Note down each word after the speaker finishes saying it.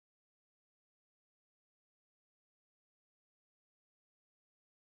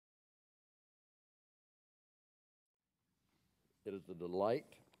It is a delight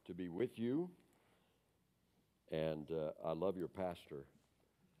to be with you, and I love your pastor.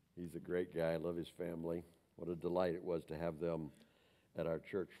 He's a great guy. I love his family. What a delight it was to have them at our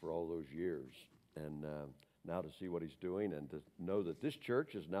church for all those years, and now to see what he's doing and to know that this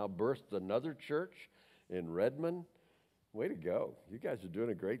church has now birthed another church in Redmond. Way to go. You guys are doing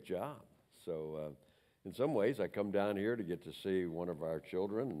a great job. So in some ways, I come down here to get to see one of our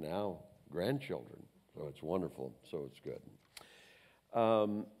children and now grandchildren. So it's wonderful. So it's good.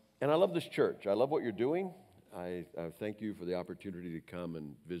 And I love this church. I love what you're doing. I thank you for the opportunity to come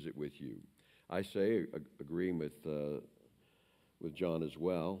and visit with you. I say, agreeing with John as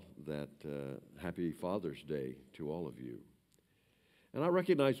well, that Happy Father's Day to all of you. And I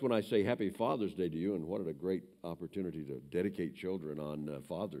recognize when I say Happy Father's Day to you, and what a great opportunity to dedicate children on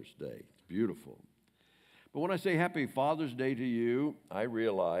Father's Day. It's beautiful. But when I say Happy Father's Day to you, I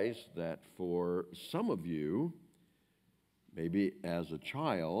realize that for some of you, maybe as a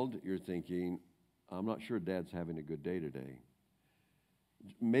child, you're thinking, I'm not sure Dad's having a good day today.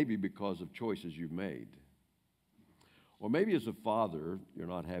 Maybe because of choices you've made. Or maybe as a father, you're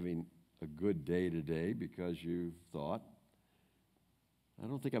not having a good day today because you've thought, I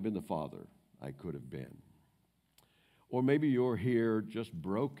don't think I've been the father I could have been. Or maybe you're here just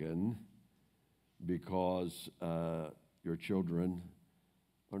broken because your children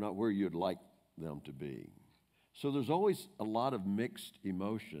are not where you'd like them to be. So there's always a lot of mixed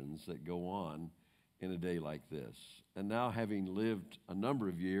emotions that go on in a day like this. And now, having lived a number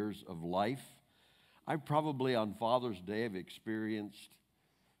of years of life, I probably on Father's Day have experienced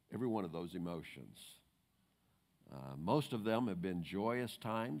every one of those emotions. Most of them have been joyous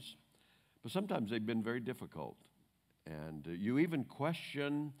times, but sometimes they've been very difficult. And you even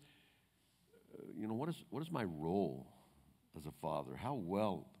question, what is my role as a father? How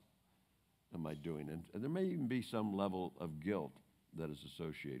well am I doing? And there may even be some level of guilt that is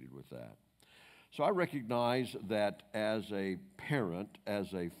associated with that. So I recognize that as a parent,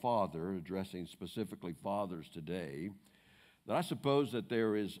 as a father, addressing specifically fathers today, that I suppose that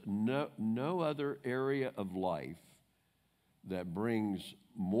there is no other area of life that brings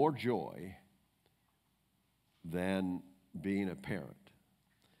more joy than being a parent.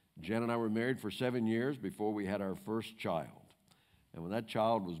 Jen and I were married for 7 years before we had our first child. And when that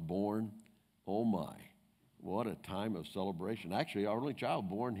child was born, oh my, what a time of celebration. Actually, our only child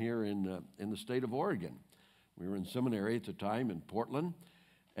born here in the state of Oregon. We were in seminary at the time in Portland,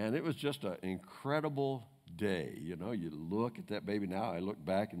 and it was just an incredible day. You look at that baby now. I look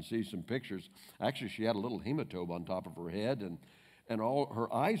back and see some pictures. Actually, she had a little hematoma on top of her head, and all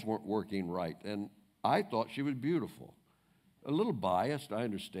her eyes weren't working right. And I thought she was beautiful. A little biased, I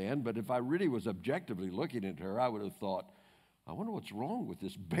understand, but if I really was objectively looking at her, I would have thought, I wonder what's wrong with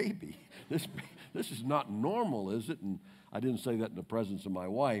this baby. This is not normal, is it? And I didn't say that in the presence of my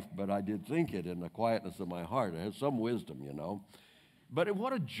wife, but I did think it in the quietness of my heart. I had some wisdom, But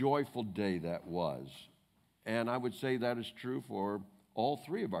what a joyful day that was. And I would say that is true for all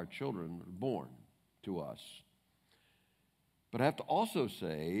three of our children born to us. But I have to also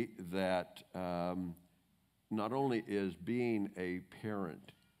say that not only is being a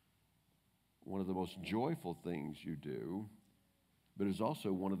parent one of the most joyful things you do, but is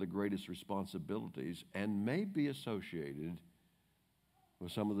also one of the greatest responsibilities and may be associated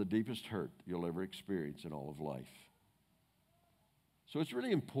with some of the deepest hurt you'll ever experience in all of life. So it's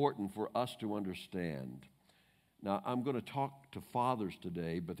really important for us to understand. Now, I'm going to talk to fathers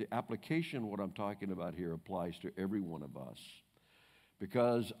today, but the application of what I'm talking about here applies to every one of us.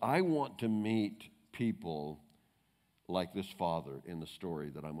 Because I want to meet people like this father in the story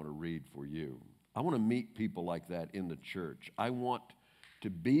that I'm going to read for you. I want to meet people like that in the church. I want to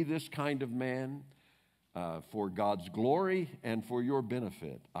be this kind of man for God's glory and for your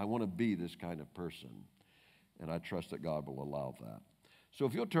benefit. I want to be this kind of person, and I trust that God will allow that. So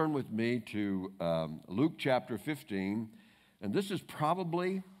if you'll turn with me to Luke chapter 15, and this is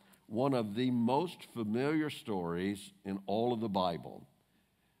probably one of the most familiar stories in all of the Bible.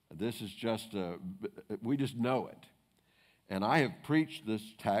 This is just, we just know it. And I have preached this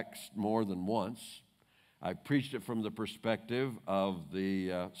text more than once. I've preached it from the perspective of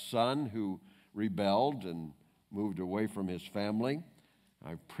the son who rebelled and moved away from his family.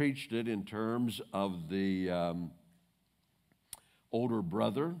 I've preached it in terms of the older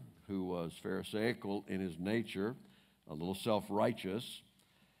brother who was pharisaical in his nature, a little self-righteous.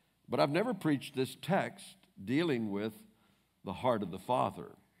 But I've never preached this text dealing with the heart of the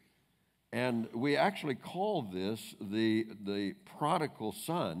father. And we actually call this the prodigal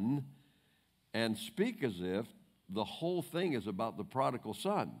son and speak as if the whole thing is about the prodigal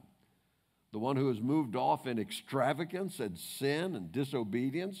son. the one who has moved off in extravagance and sin and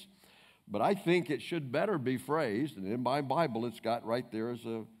disobedience. But I think it should better be phrased, and in my Bible it's got right there as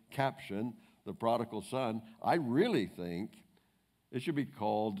a caption, the prodigal son. I really think it should be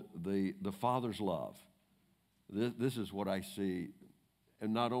called the father's love. This is what I see,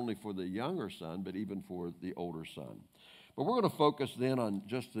 and not only for the younger son, but even for the older son. But we're going to focus then on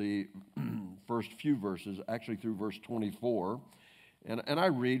just the first few verses, actually through verse 24. And I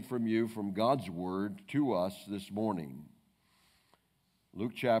read from you from God's word to us this morning.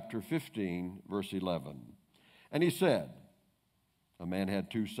 Luke chapter 15, verse 11. And he said, a man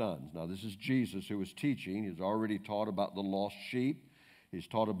had two sons. Now this is Jesus who was teaching. He's already taught about the lost sheep. He's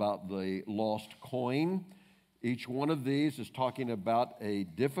taught about the lost coin. Each one of these is talking about a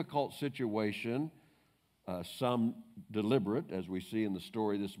difficult situation, some deliberate, as we see in the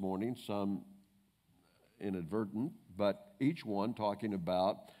story this morning, some inadvertent, but each one talking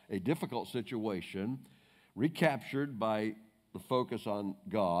about a difficult situation recaptured by the focus on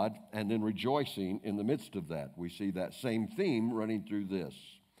God and then rejoicing in the midst of that. We see that same theme running through this.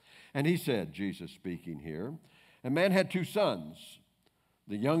 And he said, Jesus speaking here, a man had two sons.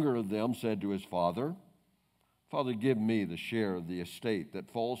 The younger of them said to his father, Father, give me the share of the estate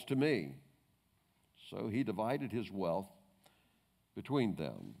that falls to me. So he divided his wealth between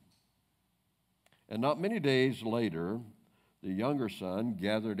them. And not many days later, the younger son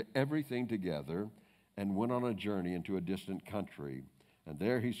gathered everything together and went on a journey into a distant country. And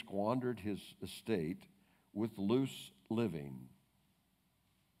there he squandered his estate with loose living.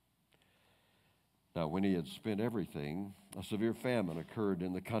 Now, when he had spent everything, a severe famine occurred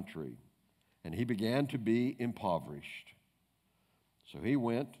in the country, and he began to be impoverished. So he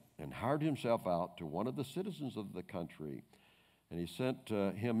went and hired himself out to one of the citizens of the country, and he sent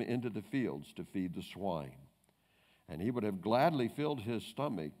him into the fields to feed the swine. And he would have gladly filled his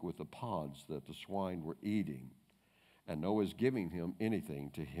stomach with the pods that the swine were eating, and no one was giving him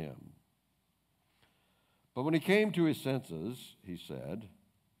anything to him. But when he came to his senses, he said,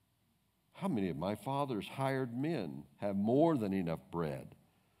 how many of my father's hired men have more than enough bread?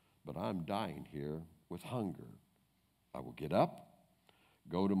 But I'm dying here with hunger. I will get up,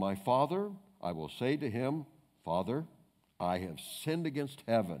 go to my father. I will say to him, Father, I have sinned against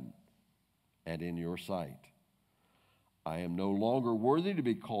heaven and in your sight. I am no longer worthy to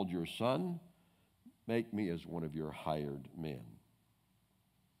be called your son. Make me as one of your hired men.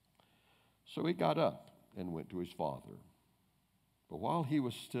 So he got up and went to his father. But while he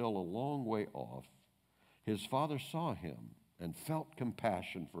was still a long way off, his father saw him and felt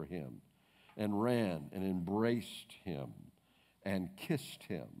compassion for him and ran and embraced him and kissed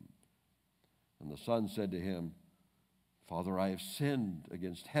him. And the son said to him, Father, I have sinned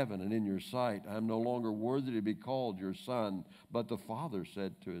against heaven and in your sight. I am no longer worthy to be called your son. But the father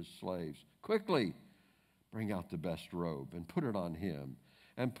said to his slaves, quickly, bring out the best robe and put it on him,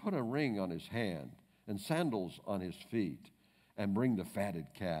 and put a ring on his hand and sandals on his feet, and bring the fatted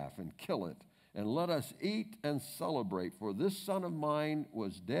calf and kill it, and let us eat and celebrate. For this son of mine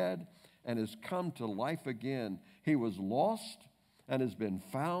was dead and has come to life again. He was lost and has been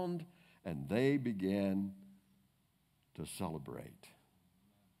found. And they began to celebrate.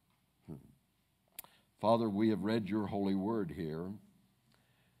 Father, we have read your holy word here.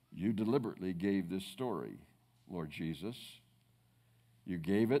 You deliberately gave this story, Lord Jesus. You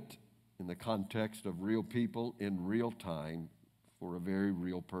gave it in the context of real people in real time for a very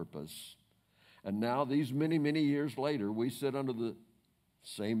real purpose. And now, these many, many years later, we sit under the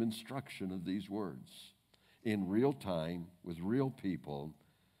same instruction of these words in real time with real people,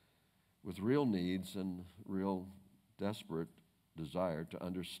 with real needs and real desperate desire to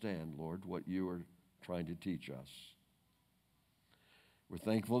understand, Lord, what you are trying to teach us. We're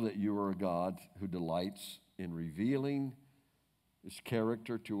thankful that you are a God who delights in revealing his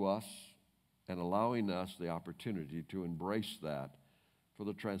character to us and allowing us the opportunity to embrace that for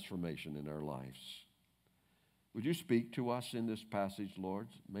the transformation in our lives. Would you speak to us in this passage, Lord?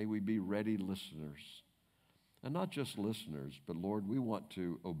 May we be ready listeners. And not just listeners, but Lord, we want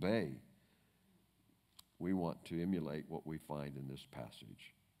to obey. We want to emulate what we find in this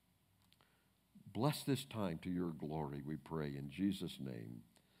passage. Bless this time to your glory, we pray in Jesus' name.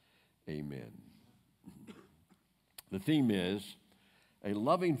 Amen. The theme is, a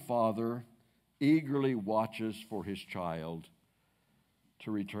loving father eagerly watches for his child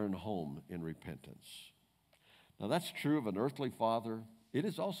to return home in repentance. Now that's true of an earthly father. It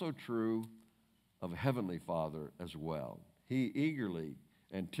is also true of a heavenly Father as well. He eagerly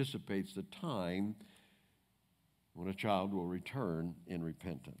anticipates the time when a child will return in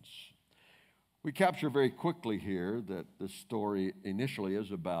repentance. We capture very quickly here that the story initially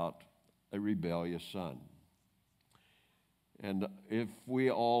is about a rebellious son. And if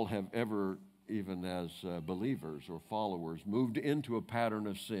we all have ever, even as believers or followers, moved into a pattern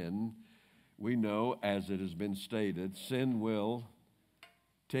of sin, we know, as it has been stated, sin will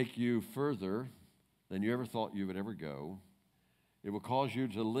take you further than you ever thought you would ever go. It will cause you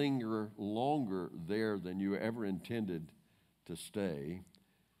to linger longer there than you ever intended to stay,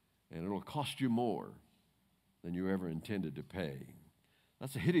 and it will cost you more than you ever intended to pay.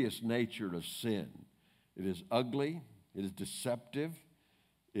 That's the hideous nature of sin. It is ugly, it is deceptive,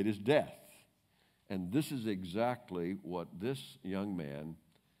 it is death. And this is exactly what this young man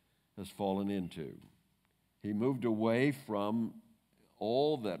has fallen into. He moved away from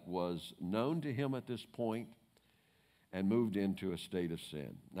all that was known to him at this point and moved into a state of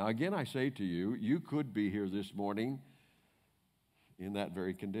sin. Now, again, I say to you, you could be here this morning in that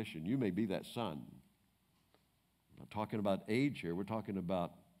very condition. You may be that son. I'm not talking about age here. We're talking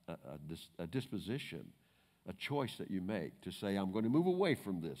about a disposition, a choice that you make to say, I'm going to move away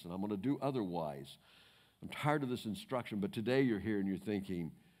from this and I'm going to do otherwise. I'm tired of this instruction, but today you're here and you're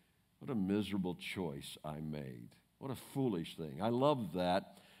thinking, what a miserable choice I made. What a foolish thing. I love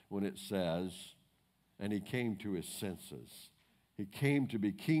that when it says, and he came to his senses. He came to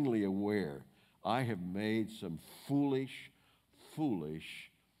be keenly aware. I have made some foolish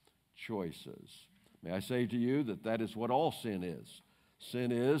choices. May I say to you that that is what all sin is.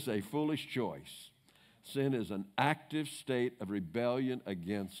 Sin is a foolish choice. Sin is an active state of rebellion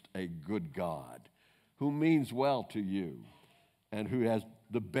against a good God who means well to you and who has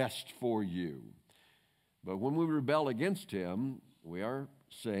the best for you. But when we rebel against him, we are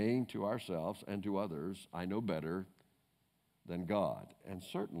saying to ourselves and to others, I know better than God. And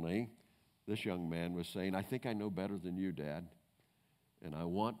certainly, this young man was saying, I think I know better than you, Dad, and I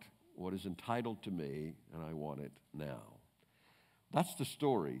want what is entitled to me, and I want it now. That's the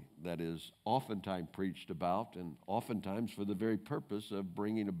story that is oftentimes preached about, and oftentimes for the very purpose of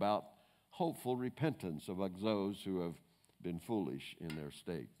bringing about hopeful repentance of those who have been foolish in their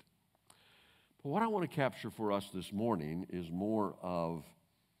state. But what I want to capture for us this morning is more of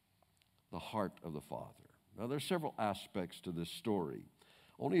the heart of the Father. Now, there are several aspects to this story.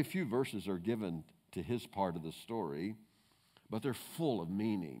 Only a few verses are given to his part of the story, but they're full of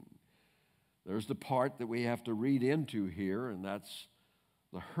meaning. There's the part that we have to read into here, and that's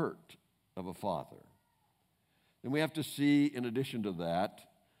the hurt of a father. Then we have to see, in addition to that,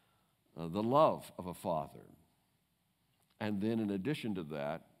 the love of a father. And then in addition to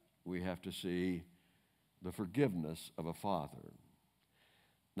that, we have to see the forgiveness of a father.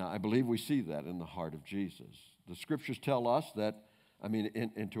 Now, I believe we see that in the heart of Jesus. The scriptures tell us that,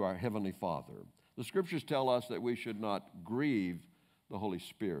 into our Heavenly Father. The scriptures tell us that we should not grieve the Holy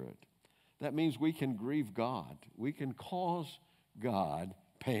Spirit. That means we can grieve God. We can cause God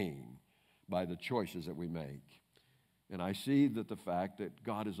pain by the choices that we make. And I see that the fact that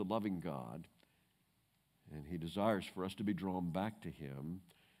God is a loving God, and he desires for us to be drawn back to him.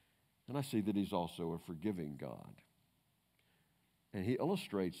 And I see that he's also a forgiving God. And he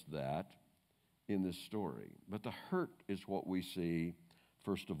illustrates that in this story. But the hurt is what we see,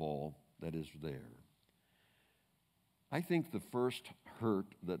 first of all, that is there. I think the first hurt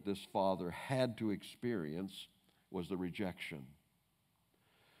that this father had to experience was the rejection.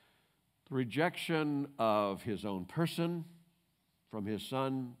 The rejection of his own person from his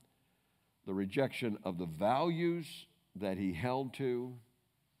son, the rejection of the values that he held to,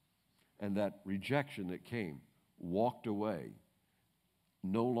 and that rejection that came, walked away,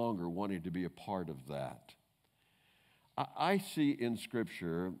 no longer wanting to be a part of that. I see in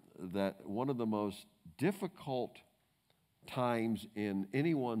Scripture that one of the most difficult times in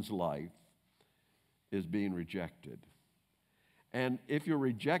anyone's life is being rejected. And if you're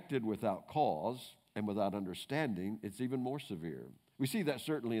rejected without cause and without understanding, it's even more severe. We see that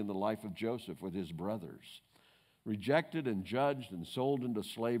certainly in the life of Joseph with his brothers. Rejected and judged and sold into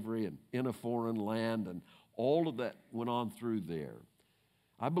slavery and in a foreign land, and all of that went on through there.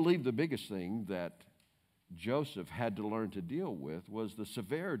 I believe the biggest thing that Joseph had to learn to deal with was the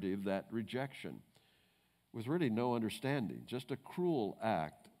severity of that rejection, with really no understanding, just a cruel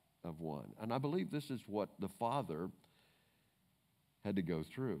act of one. And I believe this is what the father had to go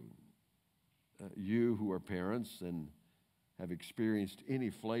through. You who are parents and have experienced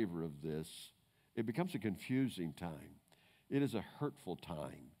any flavor of this, it becomes a confusing time. It is a hurtful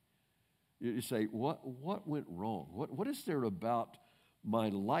time. You say, what went wrong? What is there about my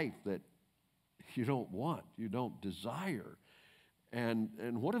life that you don't want, you don't desire?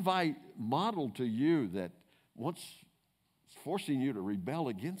 And what have I modeled to you that what's forcing you to rebel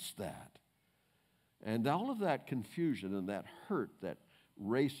against that? And all of that confusion and that hurt that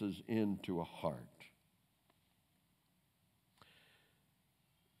races into a heart.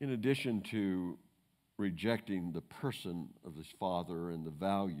 In addition to rejecting the person of his father and the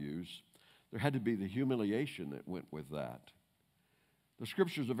values, there had to be the humiliation that went with that. The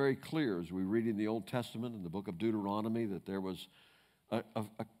scriptures are very clear as we read in the Old Testament, in the book of Deuteronomy, that there was a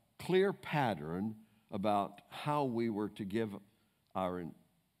clear pattern about how we were to give our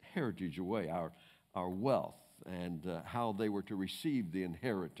heritage away, our wealth, and how they were to receive the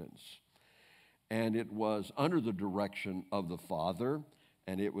inheritance. And it was under the direction of the father,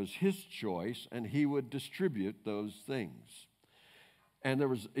 and it was his choice, and he would distribute those things. And there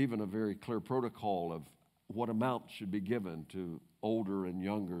was even a very clear protocol of what amount should be given to older and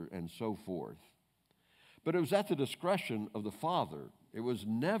younger and so forth. But it was at the discretion of the father. It was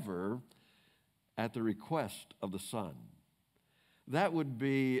never at the request of the son. That would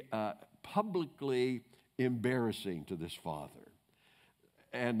be publicly embarrassing to this father.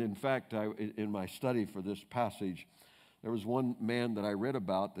 And in fact, in my study for this passage, there was one man that I read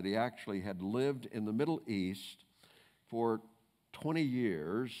about that he actually had lived in the Middle East for 20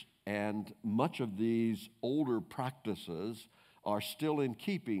 years, and much of these older practices are still in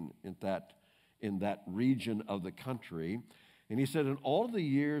keeping in that region of the country. And he said in all of the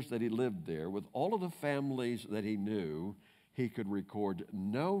years that he lived there, with all of the families that he knew, he could record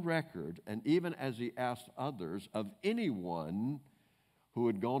no record, and even as he asked others, of anyone who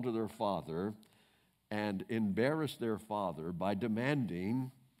had gone to their father and embarrassed their father by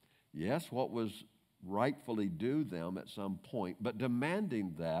demanding, yes, what was rightfully due them at some point, but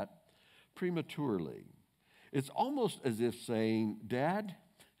demanding that prematurely. It's almost as if saying, Dad,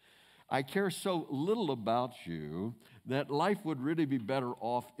 I care so little about you that life would really be better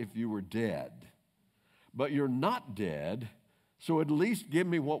off if you were dead. But you're not dead, so at least give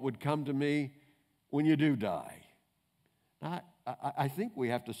me what would come to me when you do die. Now, I think we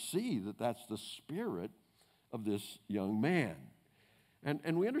have to see that that's the spirit of this young man.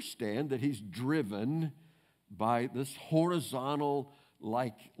 And we understand that he's driven by this horizontal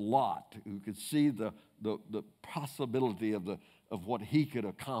like Lot, who could see the possibility of what he could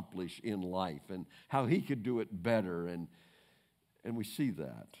accomplish in life and how he could do it better. And we see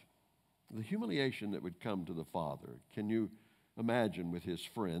that. The humiliation that would come to the father. Can you imagine with his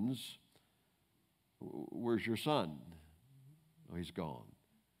friends, where's your son? Oh, he's gone.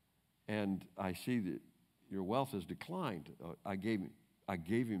 And I see that your wealth has declined. I gave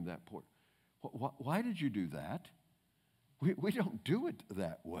him that port. Why did you do that? We don't do it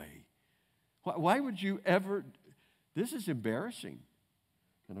that way. Why would you ever? This is embarrassing.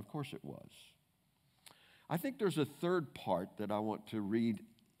 And of course it was. I think there's a third part that I want to read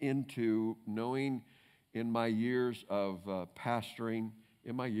into, knowing in my years of pastoring,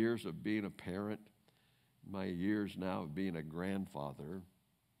 in my years of being a parent, my years now of being a grandfather.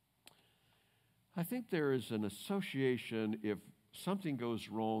 I think there is an association, if something goes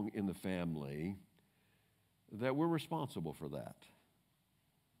wrong in the family, that we're responsible for that.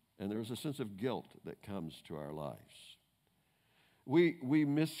 And there's a sense of guilt that comes to our lives. We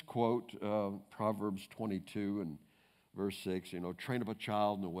misquote Proverbs 22 and verse 6, train up a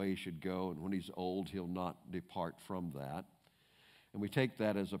child in the way he should go, and when he's old, he'll not depart from that. And we take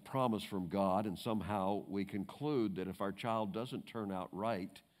that as a promise from God, and somehow we conclude that if our child doesn't turn out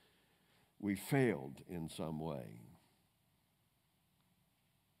right, we failed in some way.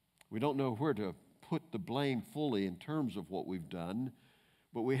 We don't know where to put the blame fully in terms of what we've done,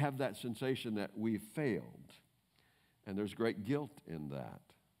 but we have that sensation that we've failed. And there's great guilt in that.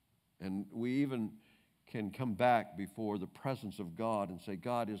 And we even can come back before the presence of God and say,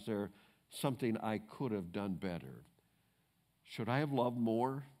 God, is there something I could have done better? Should I have loved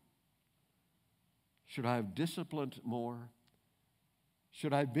more? Should I have disciplined more?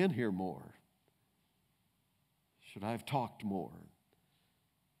 Should I have been here more? Should I have talked more?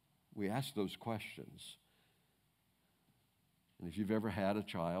 We ask those questions. And if you've ever had a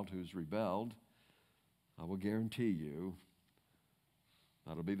child who's rebelled, I will guarantee you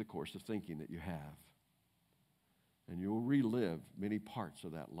that'll be the course of thinking that you have. And you'll relive many parts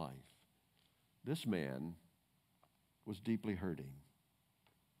of that life. This man was deeply hurting.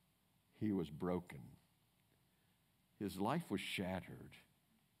 He was broken. His life was shattered.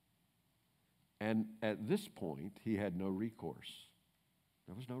 And at this point, he had no recourse.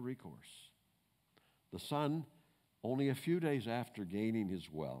 There was no recourse. The son, only a few days after gaining his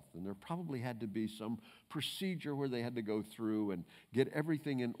wealth, and there probably had to be some procedure where they had to go through and get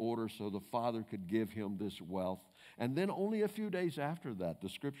everything in order so the father could give him this wealth. And then only a few days after that, the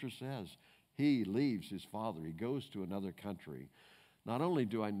scripture says, he leaves his father. He goes to another country. Not only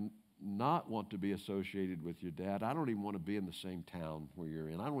do I not want to be associated with your dad. I don't even want to be in the same town where you're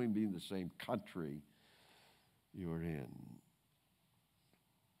in. I don't even be in the same country you're in.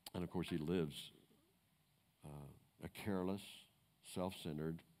 And of course, he lives a careless,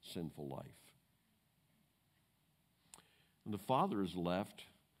 self-centered, sinful life. And the father is left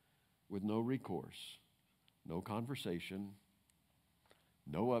with no recourse, no conversation,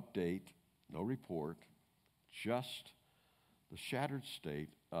 no update, no report, just the shattered state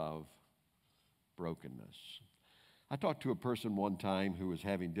of brokenness. I talked to a person one time who was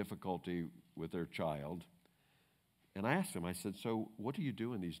having difficulty with their child, and I asked him, I said, so what do you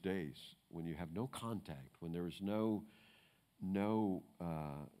do in these days when you have no contact, when there is no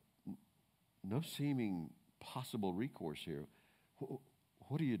seeming possible recourse here?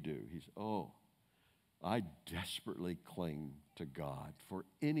 What do you do? He said, I desperately cling to God for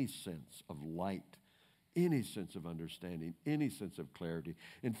any sense of light, any sense of understanding, any sense of clarity.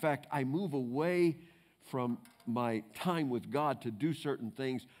 In fact, I move away from my time with God to do certain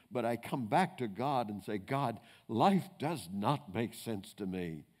things, but I come back to God and say, God, life does not make sense to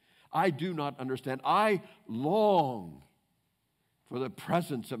me. I do not understand. I long for the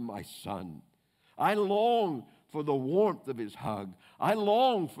presence of my son. I long for the warmth of his hug. I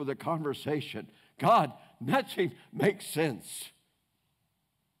long for the conversation. God, nothing makes sense.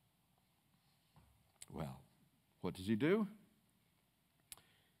 Well, what does he do?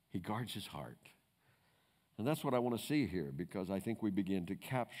 He guards his heart. And that's what I want to see here, because I think we begin to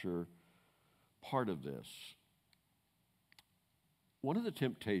capture part of this. One of the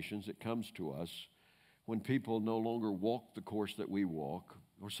temptations that comes to us when people no longer walk the course that we walk,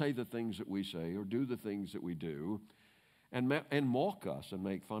 or say the things that we say, or do the things that we do, and mock us and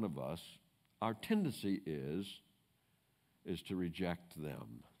make fun of us, our tendency is to reject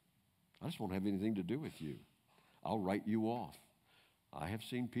them. I just won't have anything to do with you. I'll write you off. I have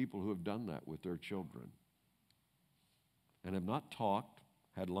seen people who have done that with their children and have not talked,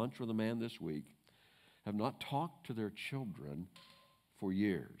 had lunch with a man this week, have not talked to their children for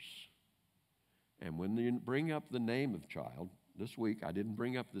years. And when they bring up the name of child, this week I didn't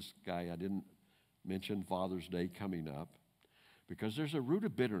bring up this guy, I didn't mention Father's Day coming up, because there's a root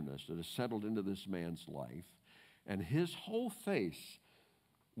of bitterness that has settled into this man's life, and his whole face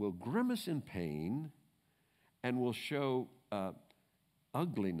will grimace in pain and will show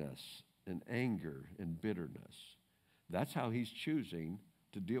ugliness and anger and bitterness. That's how he's choosing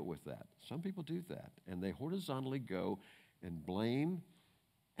to deal with that. Some people do that, and they horizontally go and blame,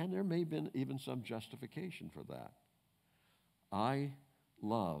 and there may have been even some justification for that. I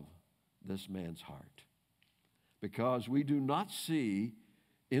love this man's heart, because we do not see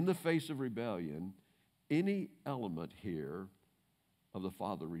in the face of rebellion any element here of the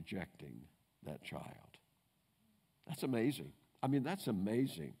father rejecting that child. That's amazing. I mean, that's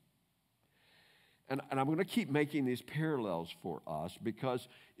amazing. And I'm going to keep making these parallels for us, because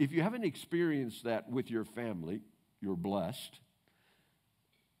if you haven't experienced that with your family, you're blessed.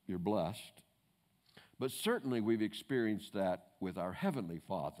 You're blessed. But certainly we've experienced that with our Heavenly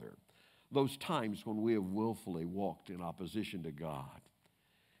Father, those times when we have willfully walked in opposition to God.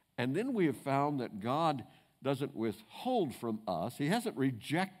 And then we have found that God doesn't withhold from us. He hasn't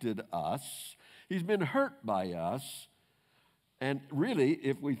rejected us. He's been hurt by us. And really,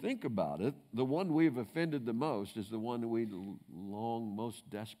 if we think about it, the one we've offended the most is the one we long most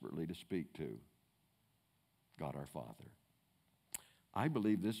desperately to speak to, God our Father. I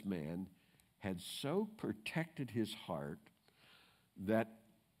believe this man had so protected his heart that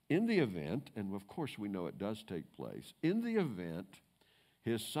in the event, and of course we know it does take place, in the event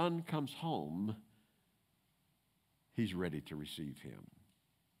his son comes home, he's ready to receive him.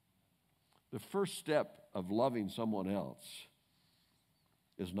 The first step of loving someone else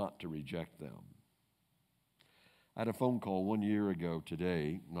is not to reject them. I had a phone call 1 year ago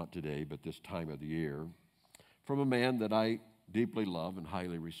today, not today, but this time of the year, from a man that I deeply love and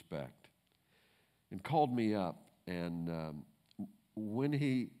highly respect, and called me up, and when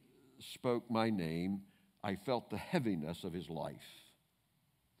he spoke my name, I felt the heaviness of his life.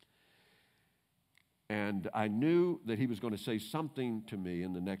 And I knew that he was going to say something to me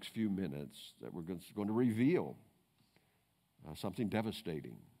in the next few minutes that were going to reveal something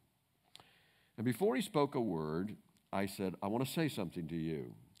devastating. And before he spoke a word, I said, I want to say something to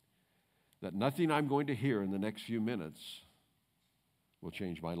you, that nothing I'm going to hear in the next few minutes will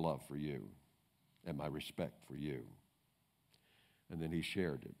change my love for you and my respect for you. And then he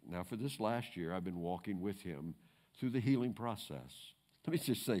shared it. Now, for this last year, I've been walking with him through the healing process. Let me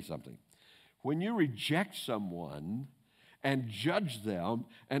just say something. When you reject someone and judge them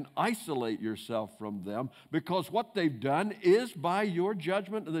and isolate yourself from them, because what they've done is, by your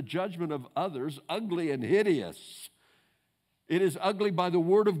judgment and the judgment of others, ugly and hideous. It is ugly by the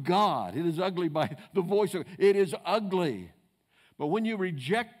word of God. It is ugly by the voice of, it is ugly. But when you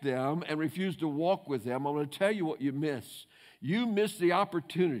reject them and refuse to walk with them, I'm going to tell you what you miss. You miss the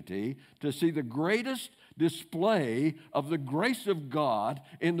opportunity to see the greatest display of the grace of God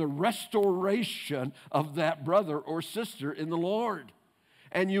in the restoration of that brother or sister in the Lord.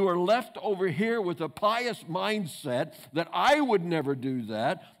 And you are left over here with a pious mindset that I would never do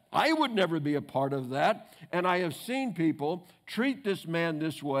that. I would never be a part of that. And I have seen people treat this man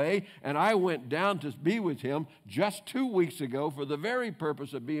this way, and I went down to be with him just 2 weeks ago for the very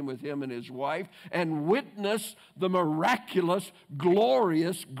purpose of being with him and his wife and witness the miraculous,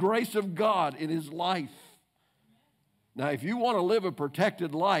 glorious grace of God in his life. Now, if you want to live a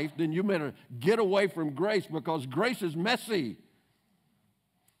protected life, then you better get away from grace, because grace is messy.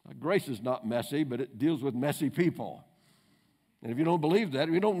 Now, grace is not messy, but it deals with messy people. And if you don't believe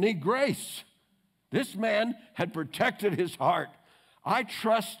that, you don't need grace. This man had protected his heart. I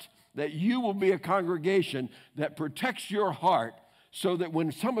trust that you will be a congregation that protects your heart, so that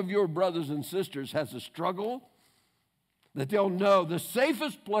when some of your brothers and sisters has a struggle, that they'll know the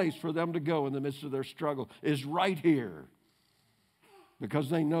safest place for them to go in the midst of their struggle is right here, because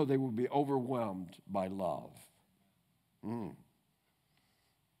they know they will be overwhelmed by love.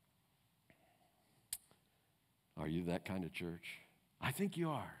 Are you that kind of church? I think you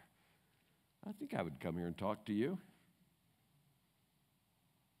are. I think I would come here and talk to you.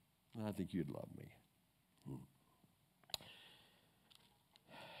 I think you'd love me.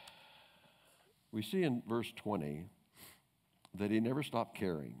 We see in verse 20 that he never stopped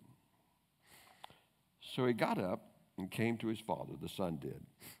caring. So he got up and came to his father, the son did.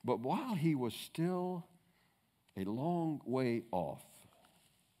 But while he was still a long way off,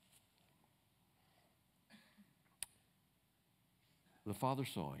 the father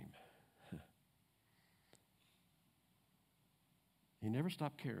saw him. He never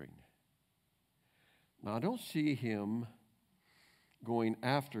stopped caring. Now, I don't see him going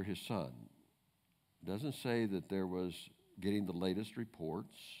after his son. It doesn't say that there was getting the latest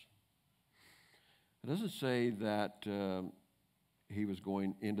reports. It doesn't say that he was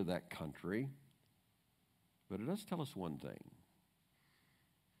going into that country. But it does tell us one thing.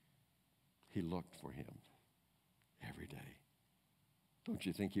 He looked for him every day. Don't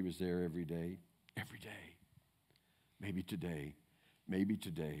you think he was there every day? Every day. Maybe today. Maybe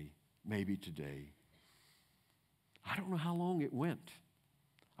today. Maybe today. I don't know how long it went.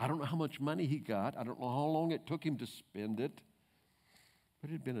 I don't know how much money he got. I don't know how long it took him to spend it. But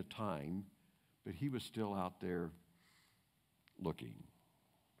it had been a time, but he was still out there looking.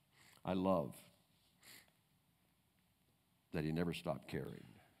 I love that he never stopped caring.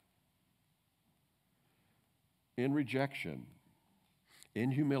 In rejection,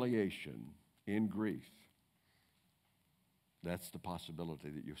 in humiliation, in grief, that's the possibility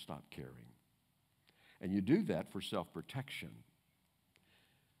that you stop caring. And you do that for self-protection.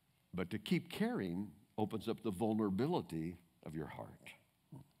 But to keep caring opens up the vulnerability of your heart.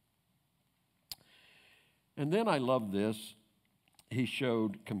 And then I love this. He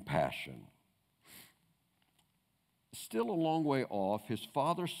showed compassion. Still a long way off, his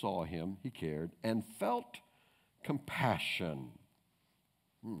father saw him, he cared, and felt compassion.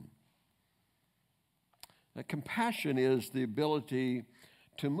 Now, compassion is the ability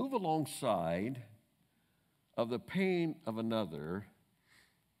to move alongside of the pain of another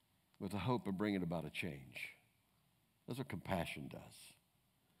with the hope of bringing about a change. That's what compassion does.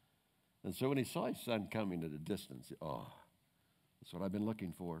 And so when he saw his son coming at a distance, that's what I've been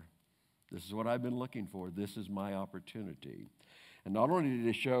looking for. This is what I've been looking for. This is my opportunity. And not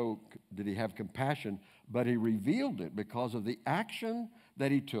only did he have compassion, but he revealed it because of the action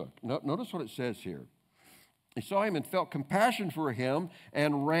that he took. Notice what it says here. He saw him and felt compassion for him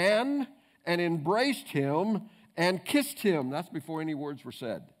and ran and embraced him and kissed him. That's before any words were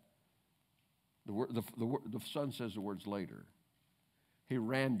said. The son says the words later. He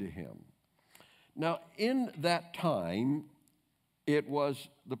ran to him. Now, in that time, it was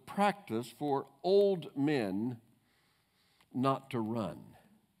the practice for old men not to run.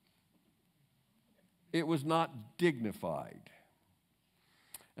 It was not dignified.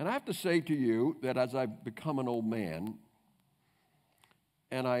 And I have to say to you that as I've become an old man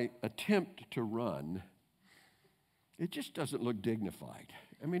and I attempt to run, it just doesn't look dignified.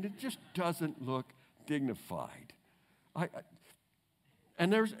 I mean, it just doesn't look dignified.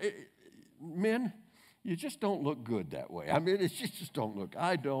 Men, you just don't look good that way. I mean, it's just don't look.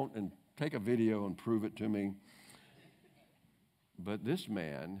 I don't, and take a video and prove it to me. But this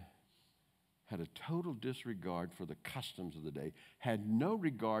man had a total disregard for the customs of the day, had no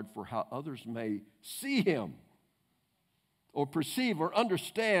regard for how others may see him or perceive or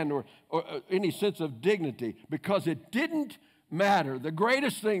understand or any sense of dignity, because it didn't matter. The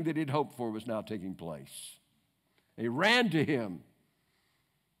greatest thing that he'd hoped for was now taking place. He ran to him.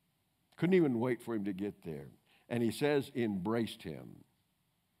 Couldn't even wait for him to get there. And he says, embraced him.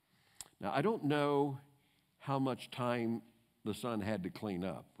 Now, I don't know how much time the son had to clean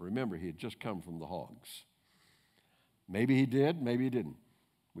up. Remember, he had just come from the hogs. Maybe he did, maybe he didn't.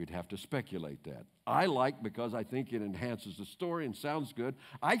 We'd have to speculate that. I like, because I think it enhances the story and sounds good,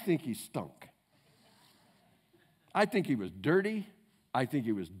 I think he stunk. I think he was dirty. I think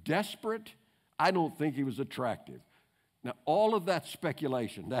he was desperate. I don't think he was attractive. Now, all of that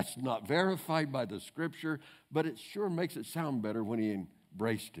speculation, that's not verified by the Scripture, but it sure makes it sound better when he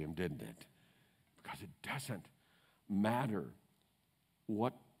embraced him, didn't it? Because it doesn't matter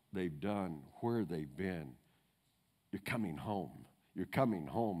what they've done, where they've been. You're coming home. You're coming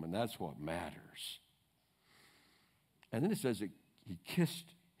home, and that's what matters. And then it says that he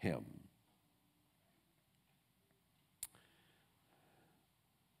kissed him.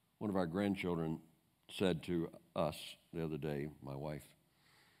 One of our grandchildren said to us the other day, my wife,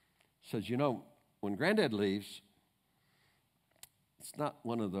 says, you know, when Granddad leaves, it's not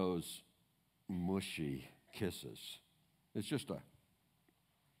one of those mushy kisses. It's just a...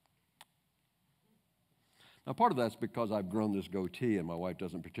 Now, part of that's because I've grown this goatee and my wife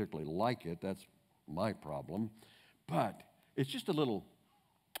doesn't particularly like it. That's my problem. But it's just a little,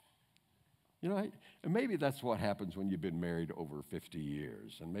 you know, and maybe that's what happens when you've been married over 50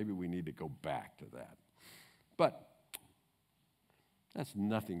 years, and maybe we need to go back to that. But that's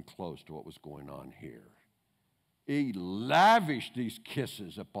nothing close to what was going on here. He lavished these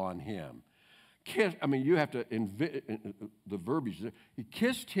kisses upon him. I mean, you have to, the verbiage there. He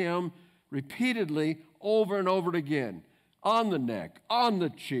kissed him repeatedly over and over again, on the neck, on the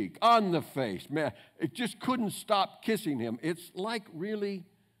cheek, on the face. Man, it just couldn't stop kissing him. It's like really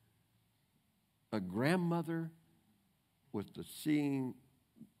a grandmother with seeing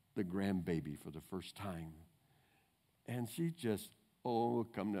the grandbaby for the first time. And she just, oh,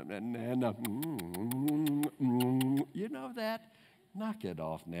 come down, Nana. You know that? Knock it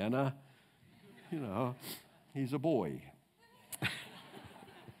off, Nana. You know, he's a boy.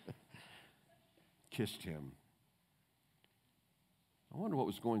 Kissed him. I wonder what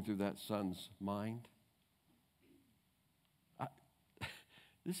was going through that son's mind.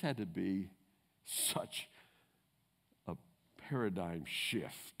 This had to be such a paradigm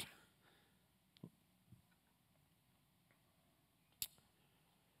shift.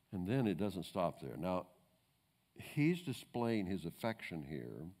 And then it doesn't stop there. Now, he's displaying his affection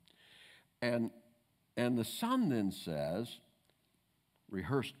here. And the son then says,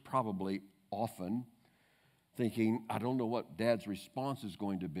 rehearsed probably often, thinking, I don't know what Dad's response is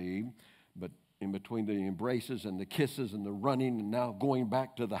going to be, but in between the embraces and the kisses and the running and now going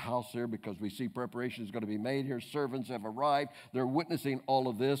back to the house there because we see preparation is going to be made here. Servants have arrived. They're witnessing all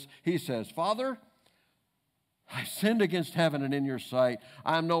of this. He says, Father, I sinned against heaven and in your sight.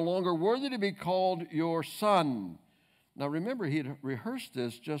 I am no longer worthy to be called your son. Now remember, he had rehearsed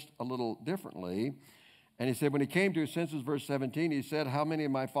this just a little differently. And he said, when he came to his senses, verse 17, he said, how many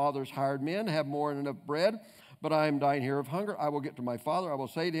of my father's hired men have more than enough bread? But I am dying here of hunger. I will get to my father. I will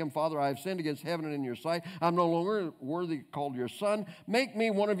say to him, Father, I have sinned against heaven and in your sight. I'm no longer worthy called your son. Make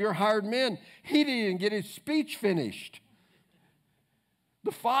me one of your hired men. He didn't even get his speech finished.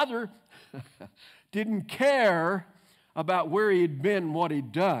 The father didn't care about where he'd been, what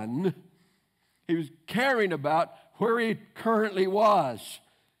he'd done. He was caring about where he currently was.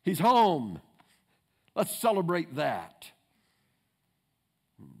 He's home. Let's celebrate that.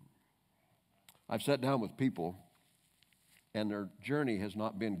 I've sat down with people, and their journey has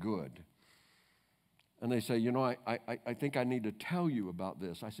not been good. And they say, you know, I think I need to tell you about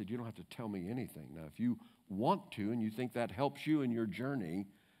this. I said, you don't have to tell me anything. Now, if you want to and you think that helps you in your journey,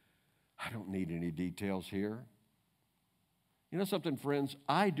 I don't need any details here. You know something, friends?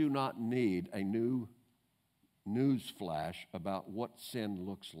 I do not need a new news flash about what sin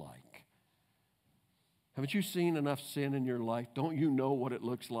looks like. Haven't you seen enough sin in your life? Don't you know what it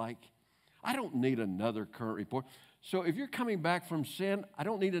looks like? I don't need another current report. So if you're coming back from sin, I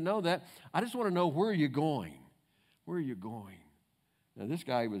don't need to know that. I just want to know, where are you going? Where are you going? Now, this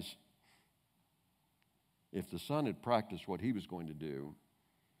guy was, if the son had practiced what he was going to do,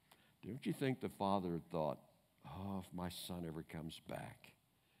 don't you think the father thought, oh, if my son ever comes back,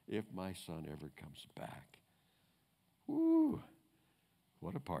 if my son ever comes back, whoo,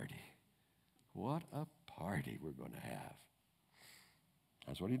 what a party. What a party we're going to have.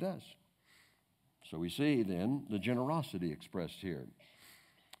 That's what he does. So we see then the generosity expressed here.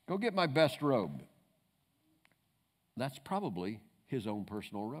 Go get my best robe. That's probably his own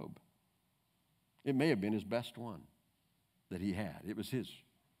personal robe. It may have been his best one that he had. It was his.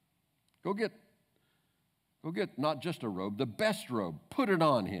 Go get not just a robe, the best robe. Put it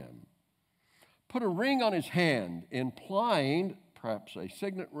on him. Put a ring on his hand, implying, perhaps a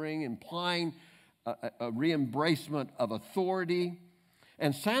signet ring, implying a re-embracement of authority,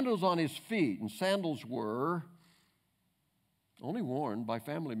 and sandals on his feet. And sandals were only worn by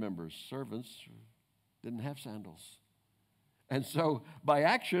family members. Servants didn't have sandals. And so by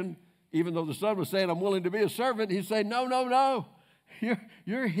action, even though the son was saying, I'm willing to be a servant, he's saying, no,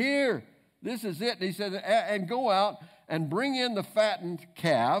 you're here. This is it. And he said, and go out and bring in the fattened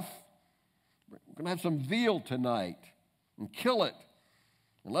calf. We're going to have some veal tonight and kill it.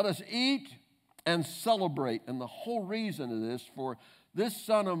 And let us eat and celebrate. And the whole reason of this, for this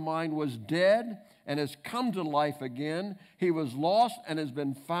son of mine was dead and has come to life again. He was lost and has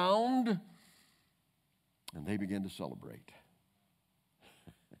been found. And they began to celebrate.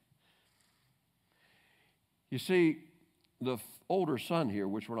 You see, the older son here,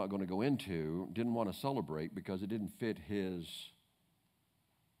 which we're not going to go into, didn't want to celebrate because it didn't fit his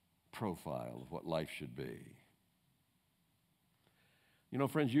profile of what life should be. You know,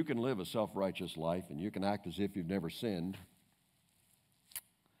 friends, you can live a self-righteous life and you can act as if you've never sinned.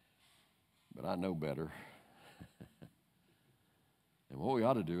 But I know better. And what we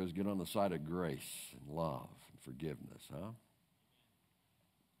ought to do is get on the side of grace and love and forgiveness, huh?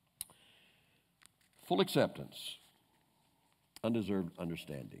 Full acceptance, undeserved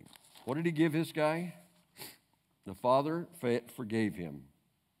understanding. What did he give his guy? The father forgave him.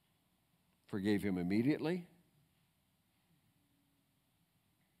 Forgave him immediately.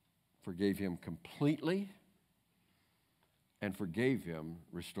 Forgave him completely. And forgave him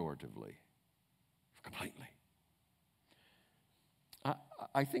restoratively. Completely.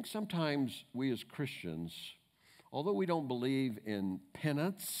 I think sometimes we as Christians, although we don't believe in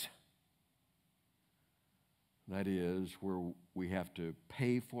penance, that is, where we have to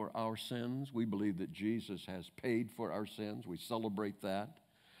pay for our sins. We believe that Jesus has paid for our sins. We celebrate that.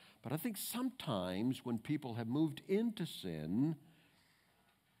 But I think sometimes when people have moved into sin,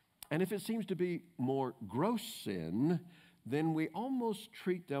 and if it seems to be more gross sin, then we almost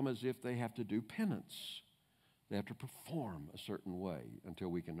treat them as if they have to do penance. They have to perform a certain way until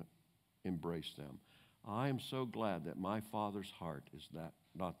we can embrace them. I am so glad that my Father's heart is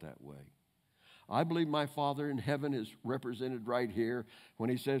not that way. I believe my Father in heaven is represented right here when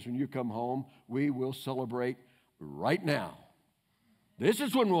he says, when you come home, we will celebrate right now. This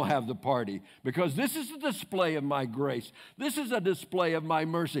is when we'll have the party, because this is a display of my grace. This is a display of my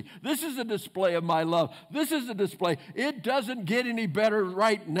mercy. This is a display of my love. This is a display. It doesn't get any better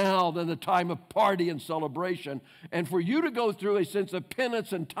right now than the time of party and celebration. And for you to go through a sense of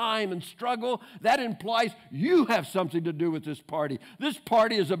penance and time and struggle, that implies you have something to do with this party. This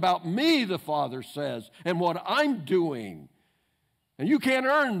party is about me, the Father says, and what I'm doing. And you can't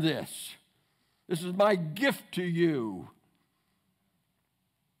earn this. This is my gift to you.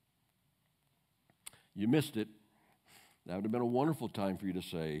 You missed it. That would have been a wonderful time for you to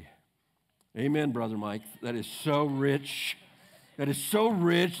say, amen, Brother Mike. That is so rich. That is so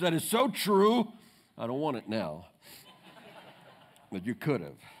rich. That is so true. I don't want it now. But you could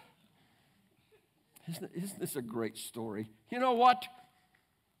have. Isn't this a great story? You know what?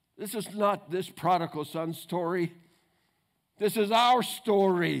 This is not this prodigal son story. This is our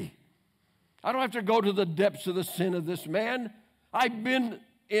story. I don't have to go to the depths of the sin of this man. I've been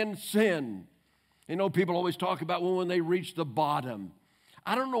in sin. You know, people always talk about when they reach the bottom.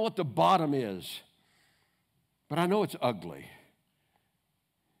 I don't know what the bottom is, but I know it's ugly.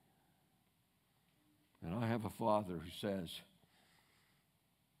 And I have a Father who says,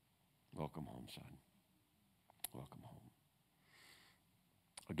 welcome home, son. Welcome home.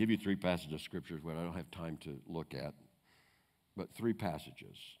 I'll give you 3 passages of scriptures that I don't have time to look at, but 3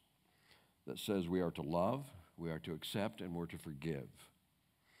 passages that says we are to love, we are to accept, and we're to forgive.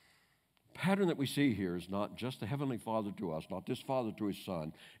 Pattern that we see here is not just the Heavenly Father to us, not this Father to his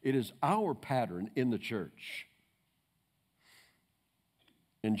Son. It is our pattern in the church.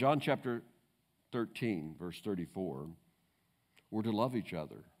 In John chapter 13, verse 34, we're to love each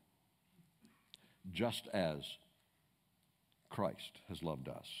other just as Christ has loved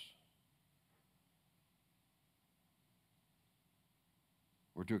us.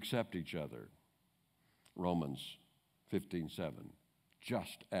 We're to accept each other. Romans 15:7.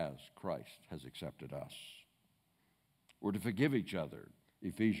 Just as Christ has accepted us. We're to forgive each other,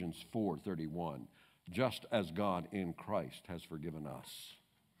 Ephesians 4:31, just as God in Christ has forgiven us.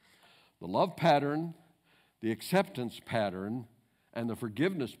 The love pattern, the acceptance pattern, and the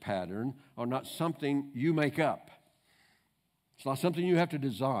forgiveness pattern are not something you make up. It's not something you have to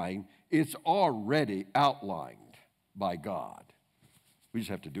design. It's already outlined by God. We just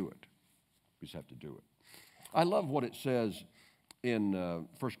have to do it. We just have to do it. I love what it says in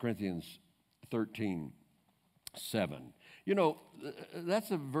 1 Corinthians 13:7. You know,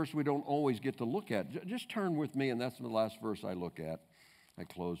 that's a verse we don't always get to look at. Just turn with me, and that's the last verse I look at. I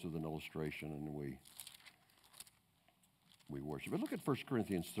close with an illustration, and we worship. But look at 1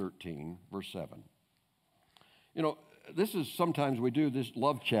 Corinthians 13, verse 7. You know, this is sometimes we do this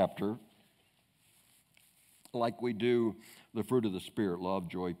love chapter like we do the fruit of the Spirit, love,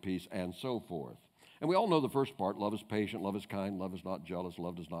 joy, peace, and so forth. And we all know the first part, love is patient, love is kind, love is not jealous,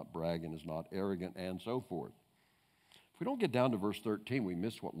 love does not brag, and is not arrogant, and so forth. If we don't get down to verse 13, we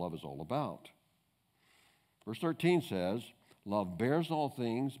miss what love is all about. Verse 13 says, love bears all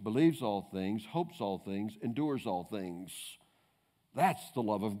things, believes all things, hopes all things, endures all things. That's the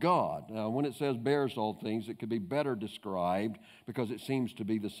love of God. Now, when it says bears all things, it could be better described because it seems to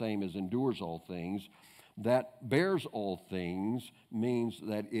be the same as endures all things. That bears all things means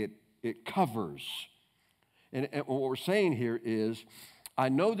that it covers. And what we're saying here is, I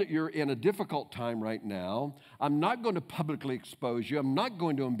know that you're in a difficult time right now. I'm not going to publicly expose you. I'm not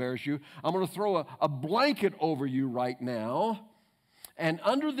going to embarrass you. I'm going to throw a blanket over you right now. And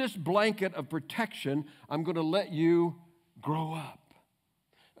under this blanket of protection, I'm going to let you grow up.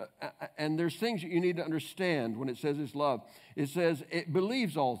 And there's things that you need to understand when it says it's love. It says it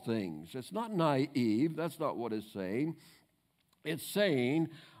believes all things. It's not naive. That's not what it's saying. It's saying,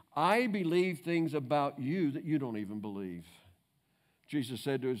 I believe things about you that you don't even believe. Jesus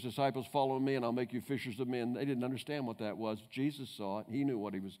said to his disciples, follow me and I'll make you fishers of men. They didn't understand what that was. Jesus saw it. He knew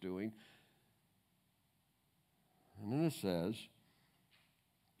what he was doing. And then it says,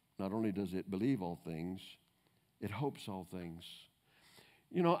 not only does it believe all things, it hopes all things.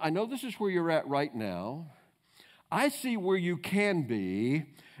 You know, I know this is where you're at right now. I see where you can be,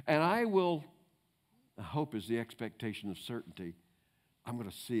 and hope is the expectation of certainty. I'm going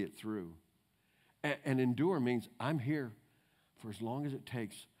to see it through. And endure means I'm here for as long as it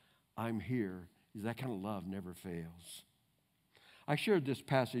takes. I'm here. That kind of love never fails. I shared this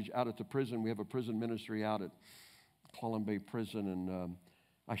passage out at the prison. We have a prison ministry out at Clallam Bay Prison, and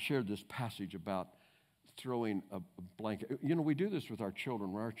I shared this passage about throwing a blanket. You know, we do this with our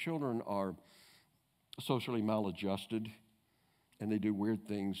children. When our children are socially maladjusted and they do weird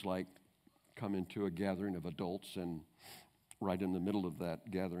things like come into a gathering of adults and right in the middle of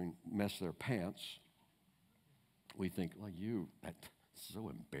that gathering mess their pants, we think, like, that's so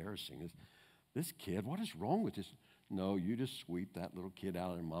embarrassing. This kid, what is wrong with this? No, you just sweep that little kid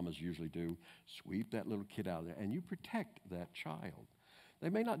out of there. Mamas usually do. Sweep that little kid out of there, and you protect that child. They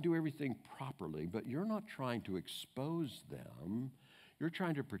may not do everything properly, but you're not trying to expose them. You're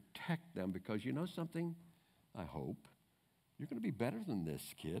trying to protect them because you know something? I hope. You're going to be better than this,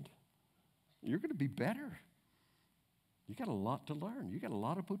 kid. You're going to be better. You got a lot to learn. You got a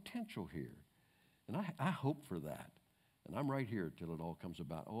lot of potential here. And I hope for that. And I'm right here till it all comes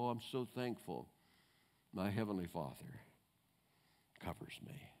about. Oh, I'm so thankful. My Heavenly Father covers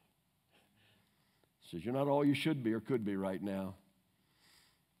me. Says, you're not all you should be or could be right now.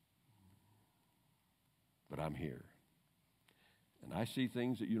 But I'm here. And I see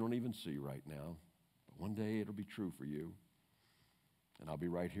things that you don't even see right now. But one day it'll be true for you. And I'll be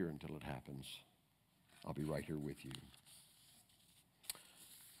right here until it happens. I'll be right here with you.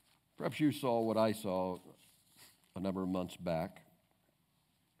 Perhaps you saw what I saw a number of months back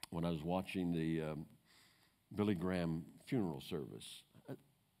when I was watching the Billy Graham funeral service.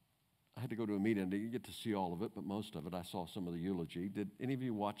 I had to go to a meeting. I didn't get to see all of it, but most of it. I saw some of the eulogy. Did any of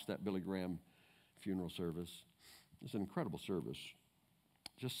you watch that Billy Graham funeral service? It's an incredible service.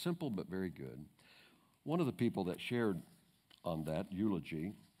 Just simple but very good. One of the people that shared on that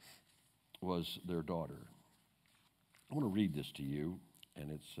eulogy was their daughter. I want to read this to you,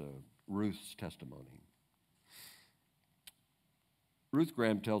 and it's Ruth's testimony. Ruth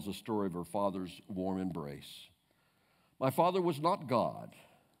Graham tells the story of her father's warm embrace. My father was not God,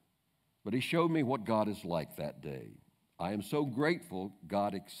 but he showed me what God is like that day. I am so grateful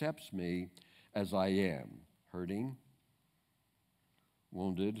God accepts me as I am, hurting,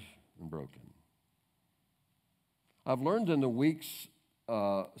 wounded, and broken. I've learned in the weeks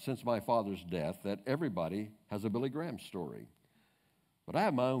since my father's death that everybody has a Billy Graham story. But I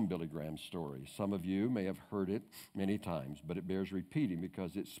have my own Billy Graham story. Some of you may have heard it many times, but it bears repeating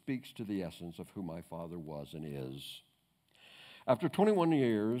because it speaks to the essence of who my father was and is. After 21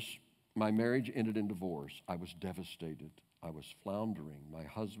 years My marriage ended in divorce. I was devastated. I was floundering. My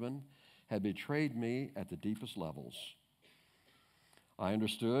husband had betrayed me at the deepest levels. I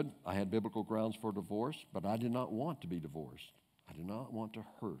understood I had biblical grounds for divorce, but I did not want to be divorced. I did not want to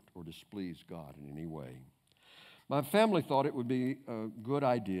hurt or displease God in any way. My family thought it would be a good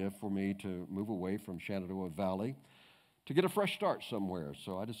idea for me to move away from Shenandoah Valley to get a fresh start somewhere.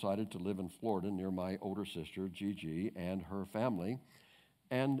 So I decided to live in Florida near my older sister, Gigi, and her family,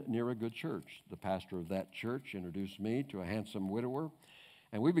 and near a good church. The pastor of that church introduced me to a handsome widower,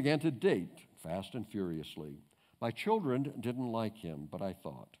 and we began to date fast and furiously. My children didn't like him, but I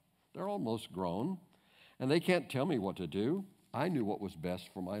thought, they're almost grown, and they can't tell me what to do. I knew what was best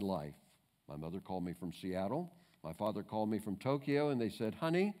for my life. My mother called me from Seattle. My father called me from Tokyo, and they said,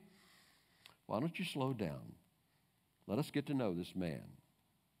 honey, why don't you slow down? Let us get to know this man.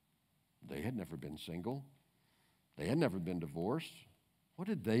 They had never been single. They had never been divorced. What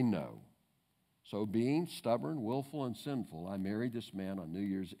did they know? So being stubborn, willful, and sinful, I married this man on New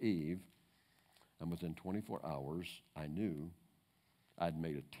Year's Eve, and within 24 hours, I knew I'd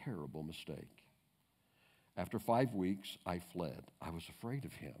made a terrible mistake. After 5 weeks, I fled. I was afraid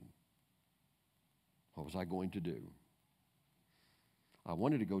of him. What was I going to do? I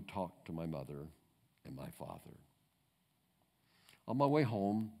wanted to go talk to my mother and my father. On my way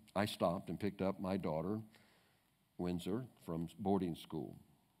home, I stopped and picked up my daughter, Windsor, from boarding school.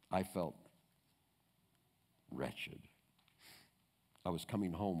 I felt wretched. I was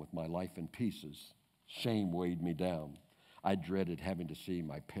coming home with my life in pieces. Shame weighed me down. I dreaded having to see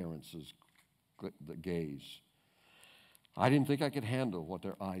my parents' gaze. I didn't think I could handle what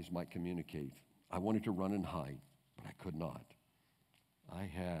their eyes might communicate. I wanted to run and hide, but I could not. I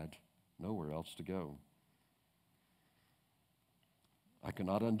had nowhere else to go. I could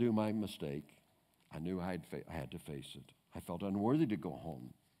not undo my mistake. I knew I had to face it. I felt unworthy to go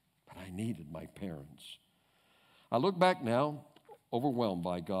home, but I needed my parents. I look back now, overwhelmed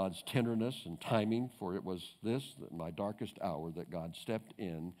by God's tenderness and timing, for it was this, my darkest hour, that God stepped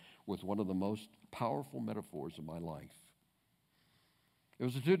in with one of the most powerful metaphors of my life. It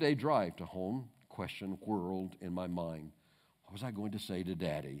was a 2-day drive to home. Question whirled in my mind. What was I going to say to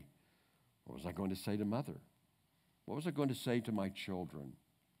Daddy? What was I going to say to Mother? What was I going to say to my children?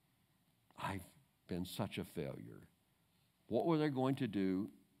 I've been such a failure. What were they going to do,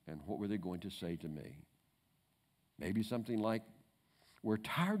 and what were they going to say to me? Maybe something like, we're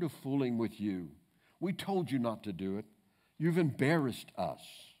tired of fooling with you. We told you not to do it. You've embarrassed us.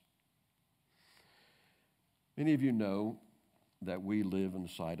 Many of you know that we live on the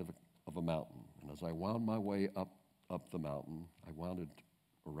side of a mountain. And as I wound my way up the mountain, I wound it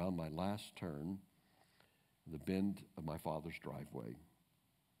around my last turn, the bend of my father's driveway.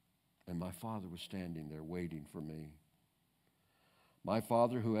 And my father was standing there waiting for me. My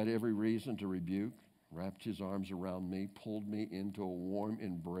father, who had every reason to rebuke, wrapped his arms around me, pulled me into a warm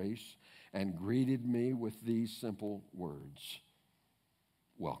embrace, and greeted me with these simple words: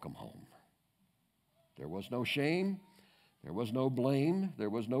 welcome home. There was no shame. There was no blame. There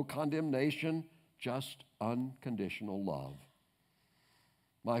was no condemnation, just unconditional love.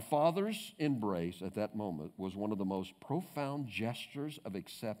 My father's embrace at that moment was one of the most profound gestures of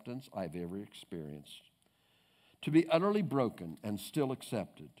acceptance I've ever experienced. To be utterly broken and still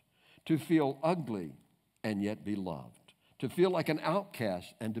accepted, to feel ugly and yet be loved, to feel like an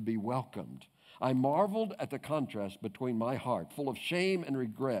outcast and to be welcomed. I marveled at the contrast between my heart, full of shame and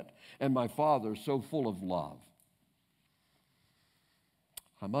regret, and my father, so full of love.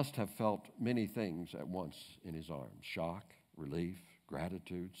 I must have felt many things at once in his arms: shock, relief,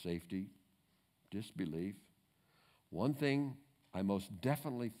 gratitude, safety, disbelief. One thing I most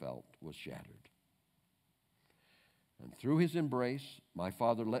definitely felt was shattered. And through his embrace, my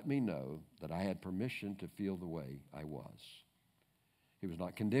father let me know that I had permission to feel the way I was. He was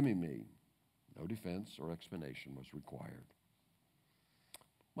not condemning me. No defense or explanation was required.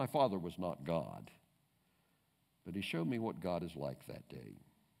 My father was not God, but he showed me what God is like that day.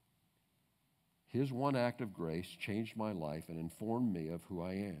 His one act of grace changed my life and informed me of who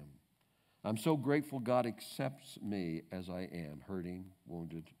I am. I'm so grateful God accepts me as I am, hurting,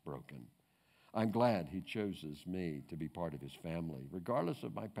 wounded, broken. I'm glad he chooses me to be part of his family, regardless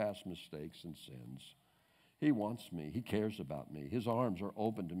of my past mistakes and sins. He wants me. He cares about me. His arms are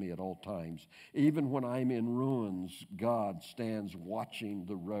open to me at all times. Even when I'm in ruins, God stands watching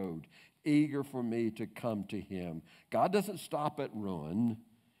the road, eager for me to come to him. God doesn't stop at ruin.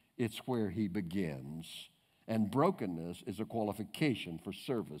 It's where he begins. And brokenness is a qualification for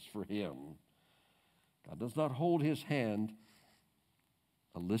service for him. God does not hold his hand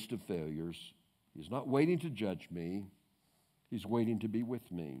a list of failures. He's not waiting to judge me. He's waiting to be with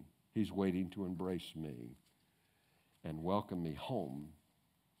me. He's waiting to embrace me and welcome me home.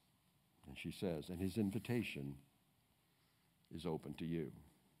 And she says, and his invitation is open to you.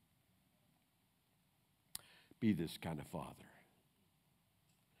 Be this kind of father.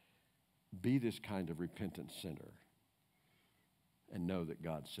 Be this kind of repentant sinner. And know that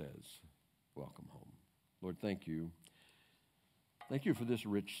God says, welcome home. Lord, thank you. Thank you for this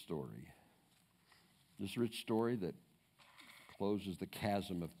rich story. This rich story that closes the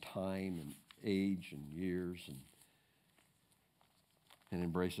chasm of time and age and years and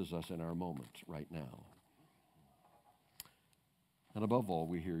embraces us in our moment right now. And above all,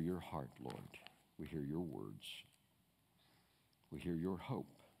 we hear your heart, Lord. We hear your words. We hear your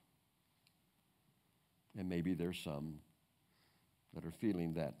hope. And maybe there's some that are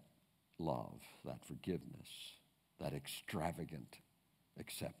feeling that love, that forgiveness, that extravagant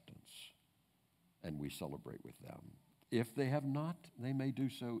acceptance. And we celebrate with them. If they have not, they may do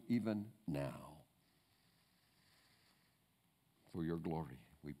so even now. For your glory,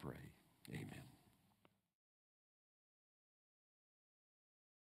 we pray. Amen.